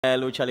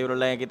Lucha Libre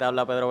Online, aquí te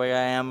habla Pedro Vega.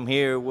 I am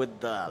here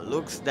with the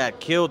looks that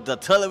killed the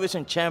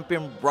television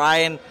champion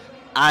Bryan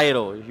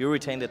Idol. You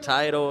retain the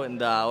title in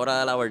the Hora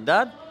de la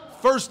Verdad.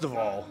 First of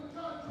all,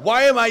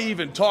 why am I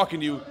even talking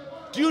to you?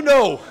 Do you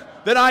know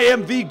that I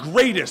am the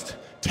greatest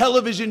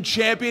television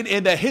champion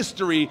in the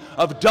history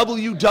of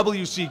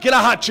WWC? Get a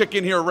hot chick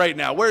in here right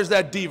now. Where's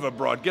that diva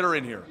broad? Get her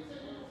in here.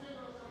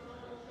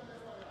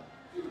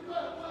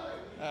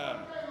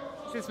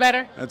 Is this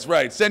better? That's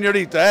right.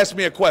 Senorita, ask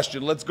me a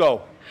question. Let's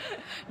go.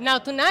 Now,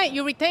 tonight,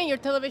 you retain your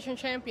television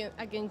champion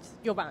against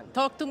Jovan.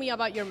 Talk to me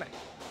about your match.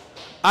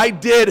 I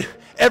did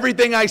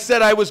everything I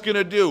said I was going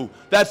to do.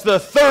 That's the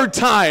third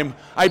time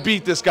I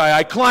beat this guy.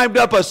 I climbed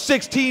up a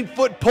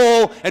 16-foot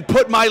pole and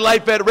put my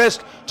life at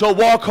risk to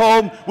walk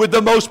home with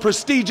the most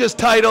prestigious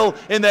title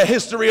in the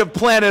history of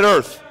planet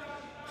Earth.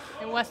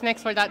 And what's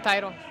next for that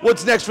title?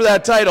 What's next for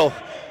that title?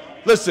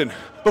 Listen,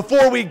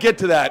 before we get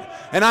to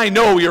that, and I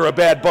know you're a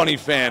Bad Bunny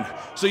fan,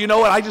 so you know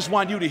what? I just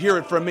want you to hear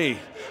it from me.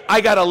 I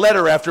got a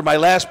letter after my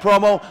last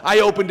promo. I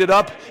opened it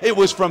up. It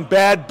was from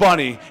Bad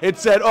Bunny. It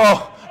said,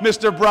 "Oh,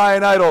 Mr.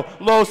 Bryan Idol,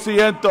 lo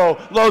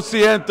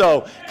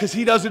siento," because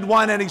he doesn't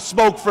want any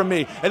smoke from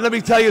me. And let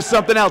me tell you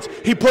something else.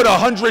 He put a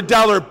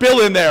 $100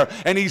 bill in there,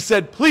 and he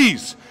said,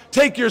 "Please,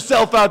 take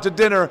yourself out to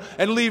dinner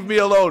and leave me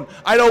alone.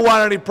 I don't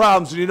want any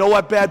problems." And you know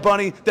what, Bad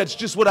Bunny? That's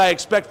just what I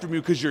expect from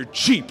you, because you're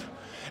cheap.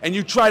 And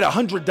you tried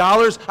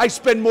 $100, I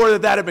spend more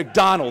than that at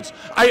McDonald's.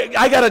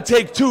 I gotta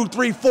take 2,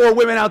 3, 4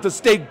 women out to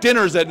steak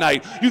dinners at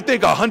night. You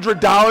think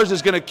 $100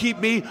 is gonna keep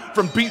me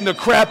from beating the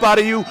crap out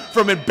of you,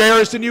 from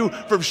embarrassing you,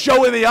 from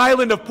showing the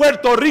island of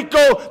Puerto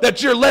Rico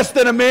that you're less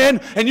than a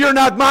man and you're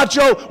not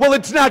macho? Well,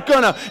 it's not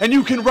gonna. And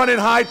you can run and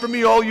hide from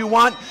me all you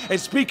want. And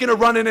speaking of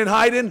running and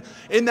hiding,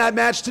 in that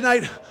match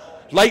tonight,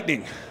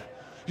 lightning.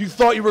 You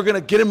thought you were going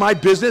to get in my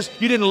business?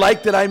 You didn't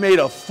like that I made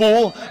a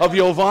fool of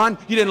Jovan?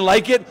 You didn't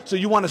like it? So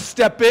you want to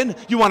step in?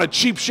 You want to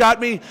cheap shot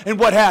me? And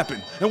what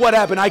happened? And what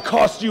happened? I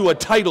cost you a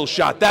title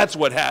shot. That's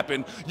what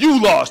happened.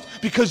 You lost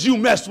because you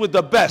messed with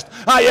the best.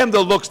 I am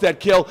the looks that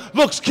kill.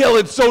 Looks kill,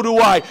 and so do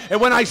I.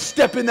 And when I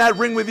step in that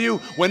ring with you,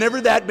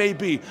 whenever that may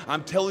be,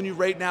 I'm telling you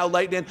right now,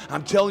 Lightning,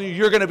 I'm telling you,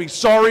 you're going to be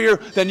sorrier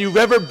than you've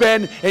ever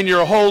been in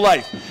your whole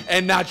life.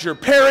 And not your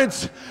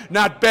parents,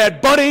 not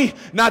Bad Bunny,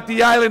 not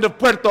the island of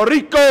Puerto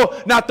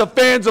Rico, not the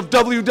fans of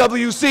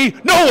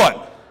WWC. No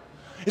one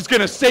is going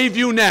to save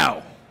you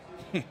now.